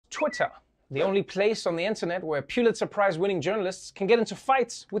Twitter, the only place on the internet where Pulitzer Prize-winning journalists can get into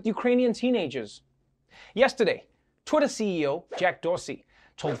fights with Ukrainian teenagers. Yesterday, Twitter CEO Jack Dorsey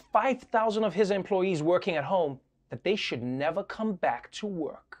told 5,000 of his employees working at home that they should never come back to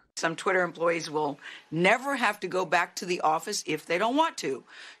work. Some Twitter employees will never have to go back to the office if they don't want to.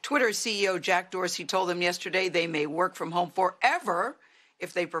 Twitter CEO Jack Dorsey told them yesterday they may work from home forever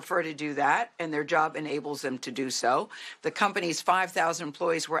if they prefer to do that, and their job enables them to do so. The company's 5,000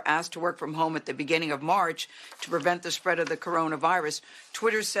 employees were asked to work from home at the beginning of March to prevent the spread of the coronavirus.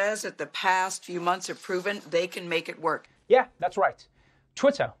 Twitter says that the past few months have proven they can make it work. Yeah, that's right.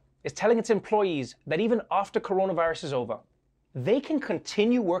 Twitter is telling its employees that even after coronavirus is over, they can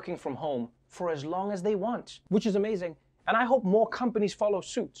continue working from home for as long as they want, which is amazing. And I hope more companies follow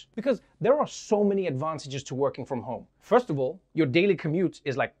suit, because there are so many advantages to working from home. First of all, your daily commute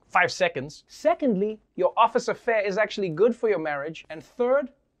is like 5 seconds. Secondly, your office affair is actually good for your marriage. And third,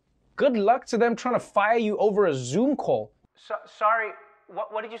 good luck to them trying to fire you over a Zoom call. Sorry,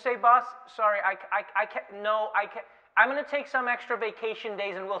 what did you say, boss? Sorry, I can't, no, I can't. I'm gonna take some extra vacation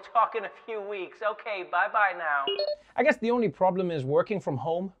days and we'll talk in a few weeks. Okay, bye-bye now. I guess the only problem is working from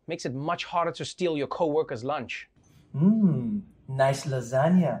home makes it much harder to steal your coworker's lunch. Nice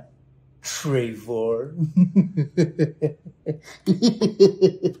lasagna, Trevor.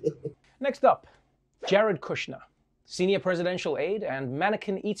 Next up, Jared Kushner, senior presidential aide and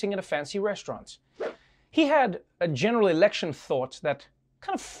mannequin eating at a fancy restaurant. He had a general election thought that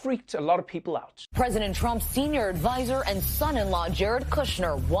kind of freaked a lot of people out. President Trump's senior advisor and son-in-law Jared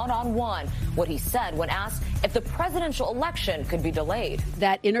Kushner one-on-one. What he said when asked if the presidential election could be delayed.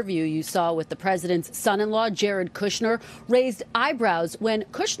 That interview you saw with the president's son-in-law Jared Kushner raised eyebrows when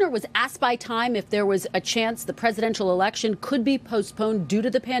Kushner was asked by Time if there was a chance the presidential election could be postponed due to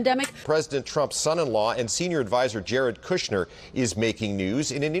the pandemic. President Trump's son-in-law and senior advisor Jared Kushner is making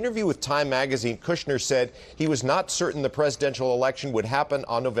news. In an interview with Time magazine, Kushner said he was not certain the presidential election would happen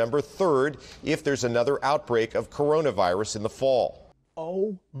on November 3rd if there's another outbreak of coronavirus in the fall.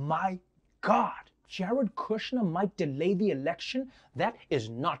 Oh my God. Jared Kushner might delay the election? That is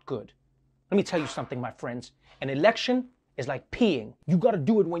not good. Let me tell you something, my friends. An election is like peeing. You gotta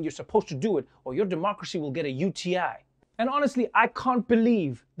do it when you're supposed to do it, or your democracy will get a UTI. And honestly, I can't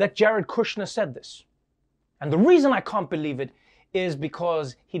believe that Jared Kushner said this. And the reason I can't believe it is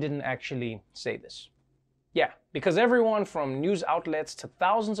because he didn't actually say this. Yeah, because everyone from news outlets to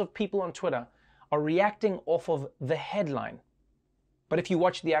thousands of people on Twitter are reacting off of the headline. But if you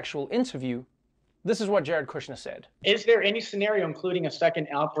watch the actual interview, this is what Jared Kushner said. Is there any scenario including a second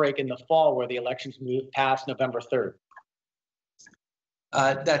outbreak in the fall where the elections move past November 3rd?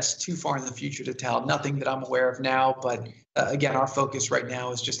 That's too far in the future to tell. Nothing that I'm aware of now, but again, our focus right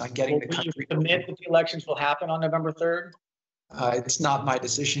now is just on getting the country. Will you commit that the elections will happen on November 3rd? It's not my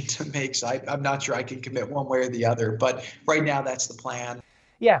decision to make, so I'm not sure I can commit one way or the other. But right now, that's the plan.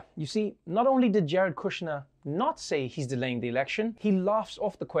 Yeah, you see, not only did Jared Kushner not say he's delaying the election, he laughs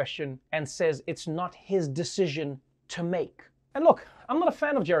off the question and says it's not his decision to make. And look, I'm not a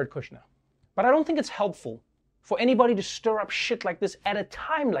fan of Jared Kushner, but I don't think it's helpful for anybody to stir up shit like this at a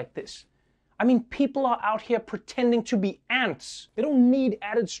time like this. I mean, people are out here pretending to be ants. They don't need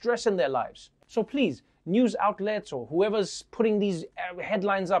added stress in their lives. So please, news outlets or whoever's putting these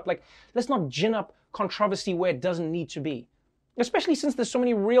headlines up, like, let's not gin up controversy where it doesn't need to be. Especially since there's so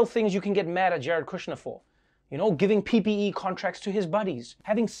many real things you can get mad at Jared Kushner for. You know, giving PPE contracts to his buddies,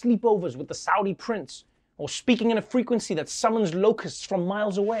 having sleepovers with the Saudi prince, or speaking in a frequency that summons locusts from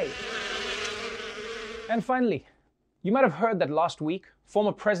miles away. And finally, you might have heard that last week,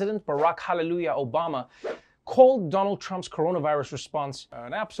 former President Barack Hallelujah Obama called Donald Trump's coronavirus response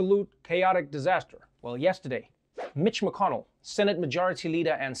an absolute chaotic disaster. Well, yesterday, Mitch McConnell, Senate Majority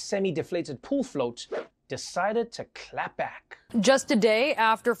Leader and semi-deflated pool float, decided to clap back. Just a day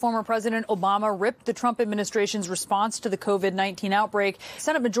after former President Obama ripped the Trump administration's response to the COVID-19 outbreak,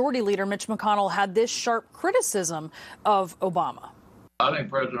 Senate Majority Leader Mitch McConnell had this sharp criticism of Obama. I think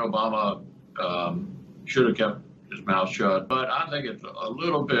President Obama should have kept his mouth shut, but I think it's a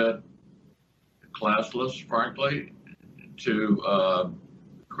little bit classless, frankly, to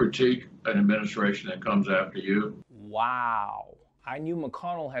critique an administration that comes after you. Wow. I knew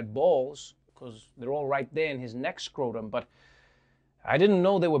McConnell had balls because they're all right there in his neck scrotum, but I didn't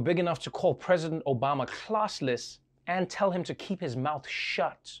know they were big enough to call President Obama classless and tell him to keep his mouth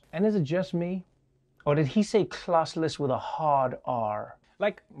shut. And is it just me? Or did he say classless with a hard R?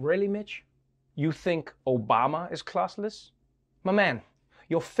 Like, really, Mitch? You think Obama is classless? My man,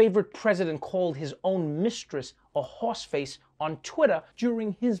 your favorite president called his own mistress a horseface on Twitter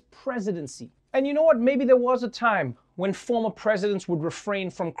during his presidency. And you know what? Maybe there was a time when former presidents would refrain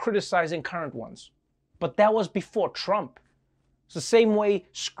from criticizing current ones. But that was before Trump. It's the same way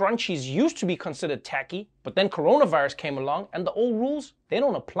scrunchies used to be considered tacky, but then coronavirus came along and the old rules, they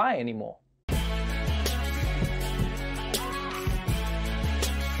don't apply anymore.